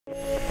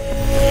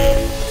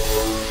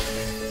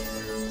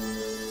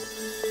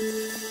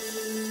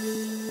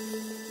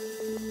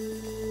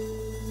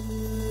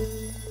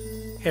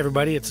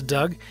everybody, it's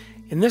Doug.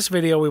 In this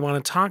video, we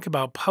want to talk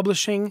about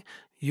publishing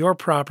your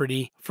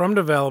property from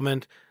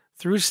development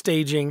through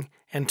staging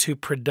and to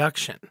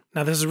production.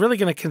 Now, this is really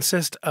going to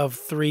consist of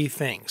three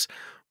things.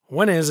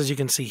 One is, as you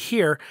can see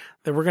here,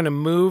 that we're going to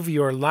move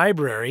your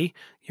library,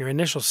 your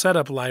initial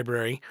setup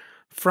library,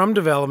 from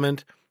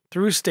development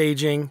through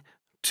staging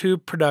to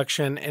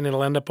production, and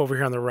it'll end up over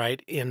here on the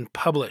right in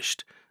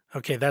published.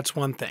 Okay, that's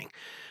one thing.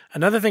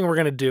 Another thing we're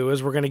going to do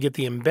is we're going to get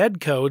the embed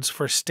codes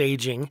for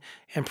staging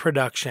and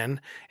production,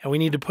 and we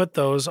need to put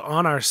those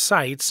on our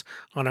sites,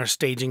 on our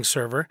staging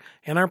server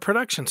and our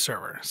production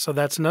server. So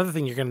that's another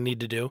thing you're going to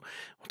need to do.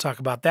 We'll talk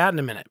about that in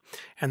a minute.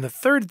 And the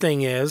third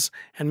thing is,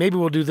 and maybe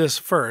we'll do this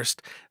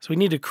first, so we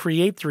need to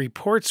create the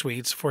report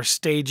suites for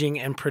staging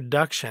and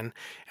production,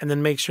 and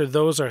then make sure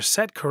those are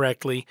set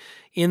correctly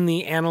in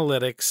the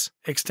analytics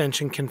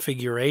extension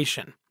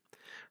configuration.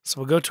 So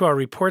we'll go to our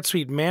report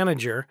suite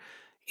manager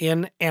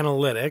in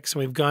Analytics, and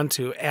we've gone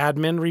to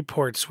Admin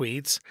Report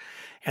Suites,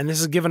 and this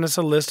has given us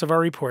a list of our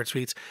report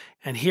suites,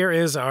 and here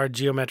is our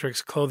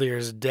Geometrix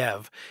Clothiers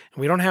Dev.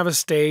 And we don't have a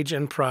stage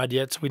and prod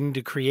yet, so we need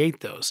to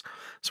create those.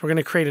 So we're going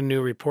to create a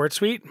new report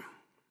suite,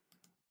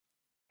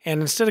 and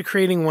instead of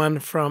creating one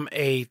from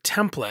a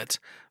template,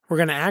 we're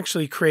going to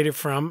actually create it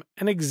from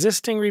an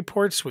existing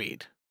report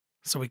suite.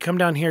 So we come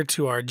down here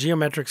to our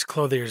Geometrix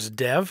Clothiers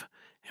Dev,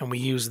 and we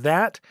use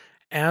that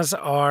as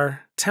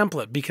our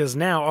template, because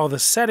now all the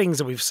settings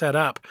that we've set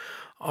up,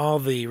 all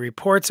the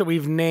reports that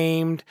we've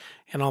named,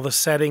 and all the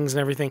settings and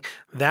everything,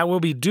 that will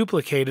be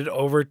duplicated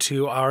over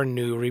to our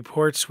new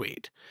report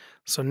suite.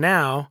 So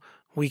now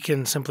we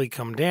can simply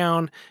come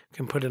down,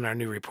 can put in our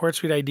new report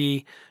suite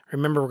ID.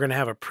 Remember, we're going to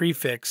have a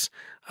prefix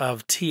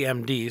of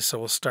TMD, so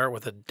we'll start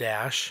with a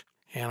dash,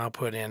 and I'll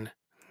put in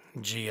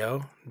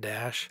geo-clothiers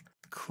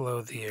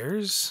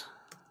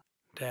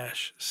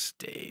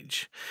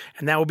stage,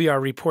 and that will be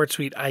our report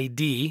suite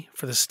ID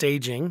for the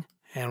staging,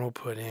 and we'll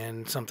put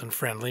in something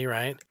friendly,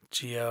 right?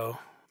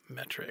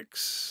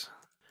 Geometrix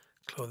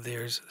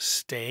Clothiers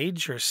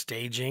stage or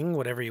staging,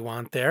 whatever you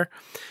want there,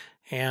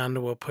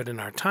 and we'll put in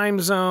our time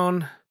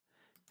zone,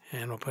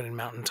 and we'll put in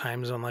Mountain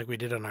Time Zone like we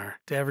did on our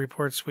Dev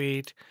report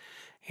suite.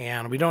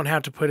 And we don't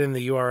have to put in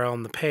the URL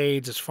on the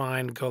page. It's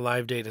fine. Go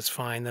live date is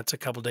fine. That's a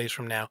couple days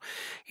from now.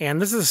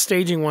 And this is a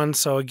staging one,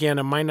 so again,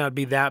 it might not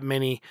be that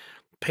many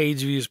page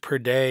views per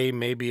day.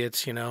 Maybe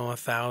it's,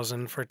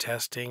 1,000 for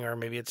testing, or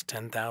maybe it's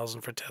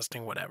 10,000 for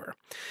testing, whatever.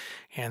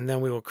 And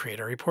then we will create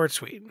a report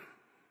suite.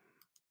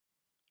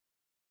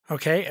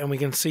 Okay, and we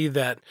can see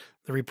that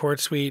the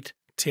report suite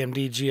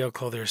TMD Geo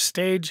Clothiers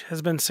stage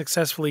has been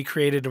successfully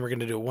created, and we're going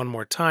to do it one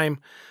more time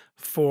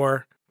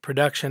for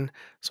production.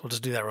 So we'll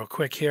just do that real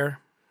quick here.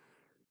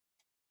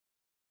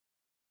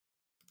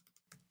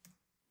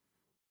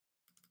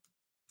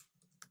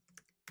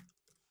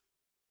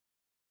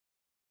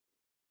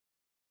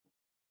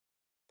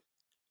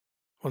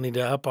 We'll need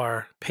to up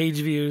our page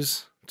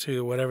views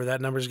to whatever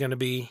that number is going to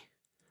be.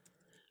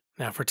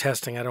 Now for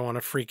testing, I don't want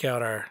to freak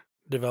out our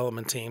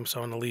development team,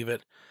 so I'm going to leave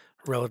it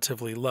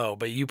relatively low.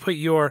 But you put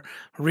your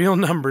real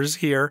numbers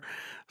here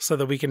so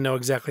that we can know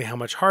exactly how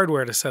much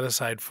hardware to set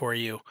aside for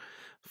you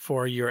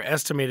for your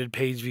estimated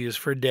page views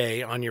per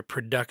day on your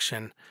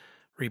production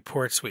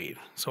report suite.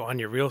 So on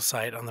your real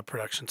site on the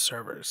production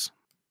servers.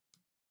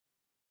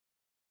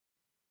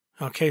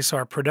 Okay, so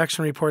our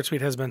production report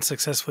suite has been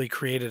successfully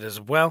created as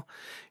well.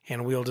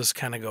 And we'll just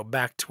kind of go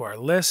back to our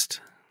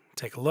list,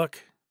 take a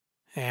look,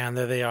 and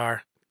there they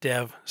are,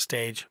 dev,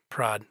 stage,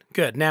 prod.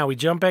 Good. Now we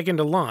jump back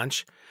into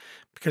launch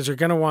because you're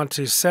going to want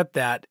to set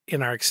that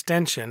in our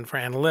extension for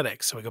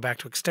analytics. So we go back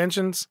to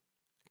extensions,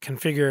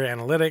 configure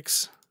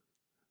analytics,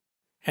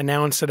 and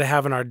now instead of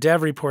having our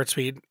dev report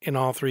suite in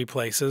all three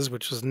places,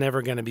 which was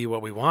never going to be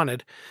what we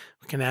wanted,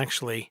 we can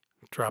actually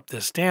drop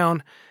this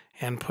down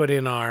and put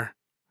in our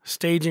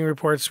staging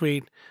report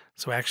suite.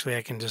 So actually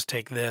I can just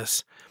take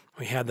this.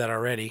 We had that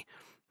already,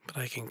 but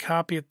I can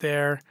copy it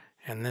there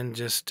and then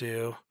just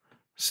do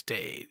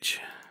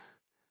stage.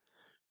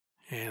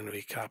 And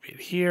we copy it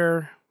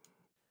here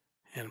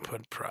and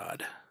put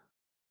prod.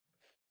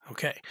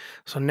 Okay,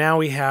 so now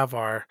we have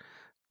our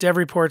dev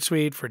report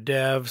suite for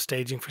dev,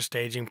 staging for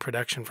staging,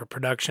 production for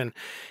production.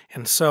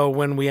 And so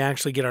when we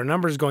actually get our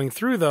numbers going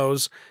through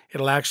those,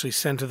 it'll actually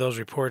send to those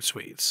report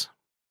suites.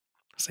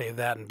 Save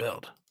that and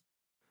build.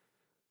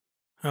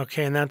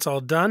 Okay, and that's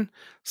all done.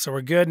 So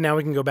we're good. Now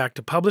we can go back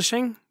to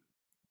publishing,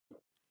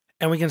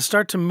 and we can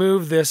start to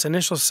move this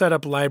initial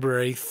setup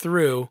library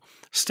through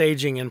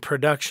staging and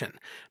production.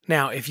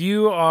 Now, if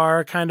you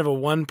are kind of a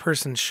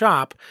one-person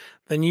shop,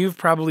 then you've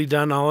probably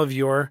done all of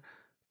your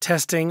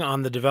testing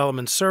on the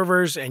development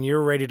servers and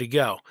you're ready to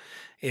go.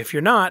 If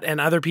you're not, and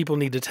other people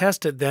need to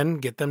test it, then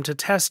get them to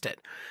test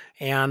it.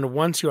 And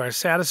once you are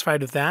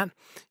satisfied with that,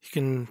 you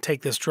can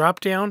take this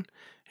drop down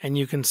and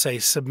you can say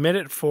submit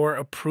it for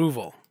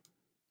approval.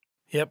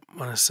 Yep, I'm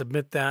going to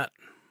submit that.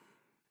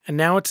 And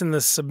now it's in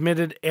the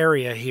submitted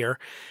area here.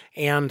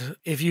 And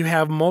if you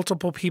have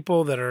multiple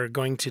people that are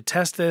going to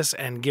test this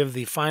and give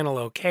the final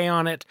okay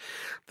on it,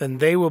 then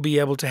they will be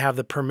able to have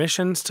the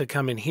permissions to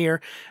come in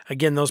here.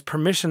 Again, those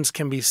permissions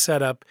can be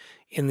set up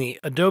in the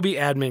Adobe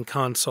Admin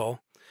Console,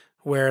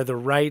 where the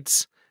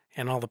rights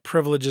and all the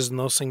privileges and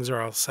those things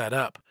are all set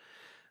up.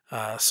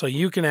 So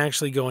you can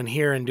actually go in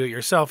here and do it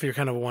yourself. You're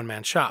kind of a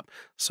one-man shop.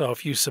 So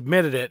if you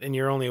submitted it and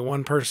you're only a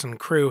one-person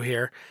crew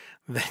here,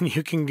 then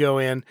you can go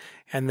in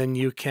and then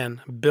you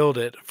can build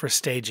it for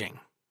staging.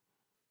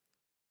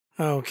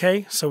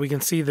 Okay, so we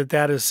can see that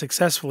that is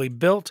successfully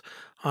built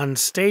on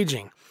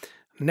staging.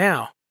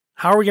 Now,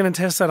 how are we going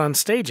to test that on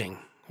staging?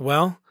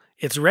 Well,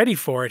 it's ready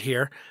for it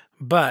here,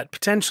 but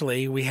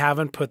potentially we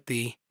haven't put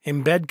the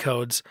embed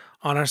codes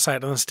on our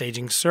site on the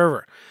staging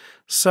server.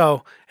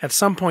 So at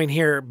some point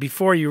here,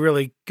 before you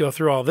really go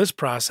through all this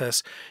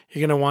process,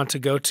 you're going to want to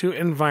go to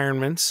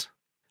Environments.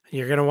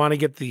 You're going to want to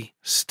get the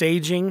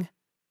staging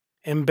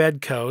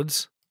embed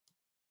codes,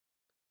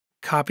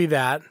 copy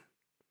that,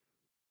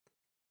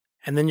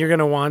 and then you're going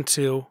to want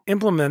to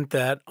implement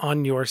that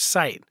on your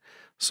site.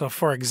 So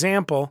for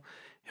example,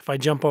 if I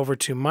jump over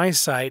to my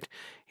site,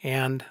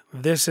 and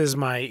this is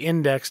my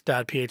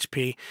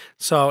index.php,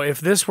 so if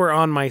this were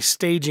on my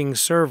staging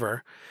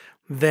server,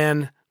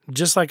 then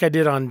just like I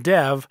did on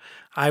dev,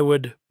 I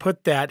would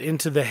put that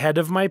into the head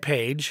of my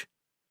page,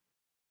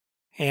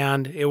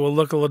 and it will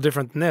look a little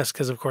different than this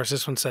because, of course,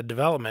 this one said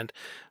development.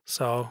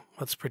 So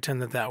let's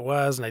pretend that that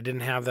was, and I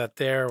didn't have that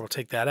there. We'll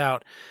take that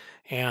out,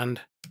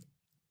 and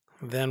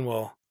then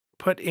we'll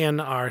put in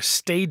our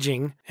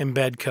staging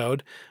embed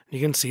code. You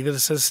can see that it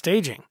says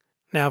staging.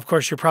 Now, of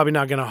course, you're probably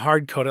not going to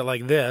hard code it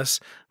like this,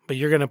 but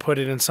you're going to put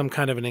it in some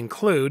kind of an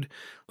include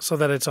so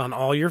that it's on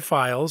all your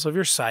files of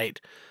your site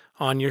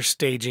on your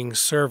staging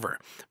server.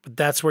 But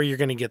that's where you're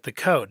going to get the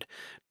code.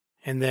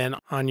 And then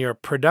on your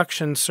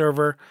production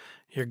server,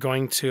 you're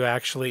going to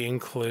actually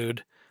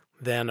include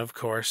then, of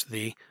course,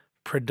 the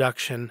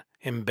production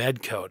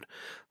embed code.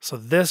 So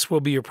this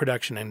will be your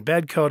production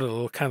embed code.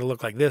 It'll kind of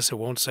look like this. It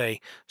won't say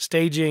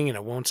staging and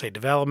it won't say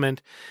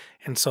development.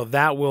 And so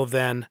that will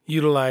then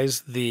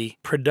utilize the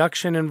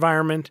production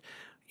environment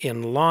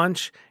in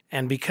launch.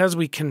 And because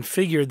we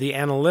configured the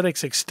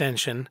analytics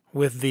extension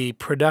with the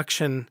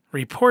production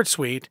report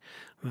suite,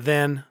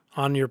 then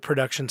on your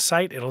production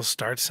site, it'll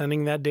start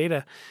sending that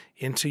data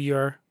into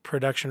your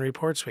production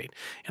report suite.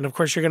 And of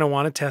course, you're going to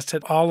want to test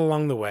it all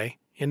along the way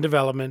in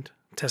development,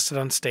 test it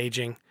on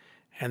staging,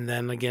 and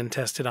then again,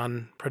 test it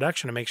on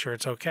production to make sure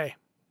it's okay.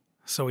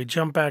 So we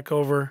jump back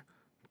over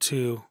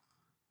to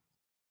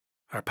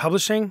our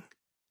publishing.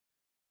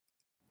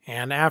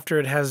 And after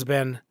it has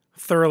been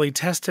thoroughly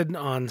tested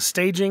on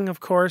staging, of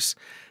course,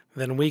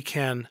 then we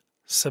can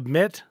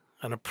submit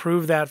and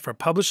approve that for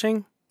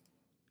publishing.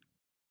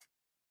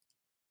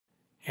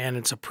 And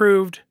it's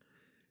approved.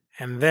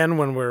 And then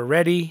when we're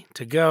ready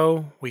to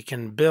go, we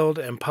can build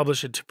and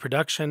publish it to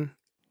production.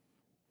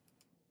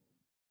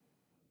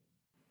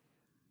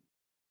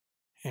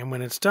 And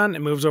when it's done, it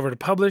moves over to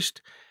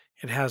published.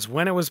 It has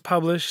when it was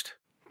published,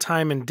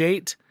 time and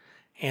date.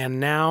 And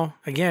now,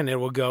 again, it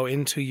will go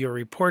into your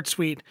report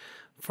suite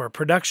for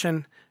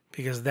production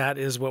because that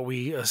is what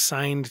we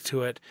assigned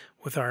to it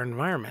with our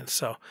environment.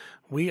 So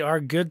we are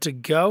good to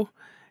go.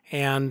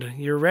 And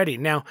you're ready.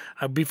 Now,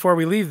 before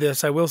we leave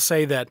this, I will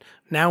say that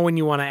now when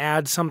you want to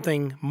add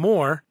something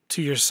more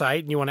to your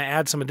site and you want to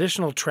add some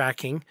additional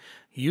tracking,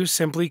 you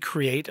simply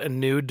create a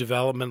new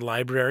development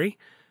library,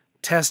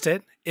 test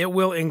it. It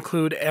will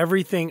include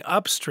everything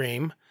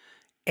upstream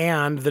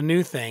and the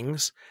new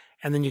things,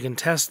 and then you can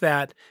test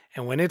that.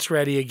 And when it's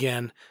ready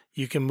again,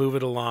 you can move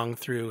it along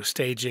through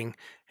staging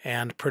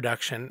and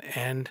production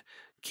and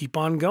keep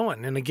on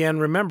going. And again,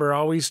 remember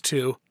always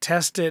to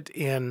test it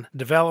in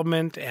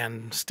development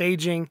and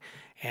staging,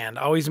 and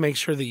always make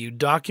sure that you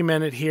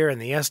document it here in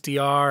the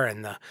SDR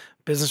and the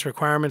business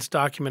requirements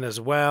document as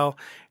well,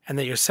 and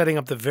that you're setting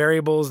up the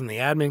variables in the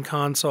admin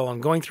console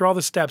and going through all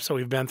the steps that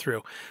we've been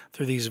through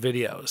these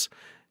videos.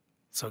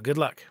 So good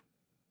luck.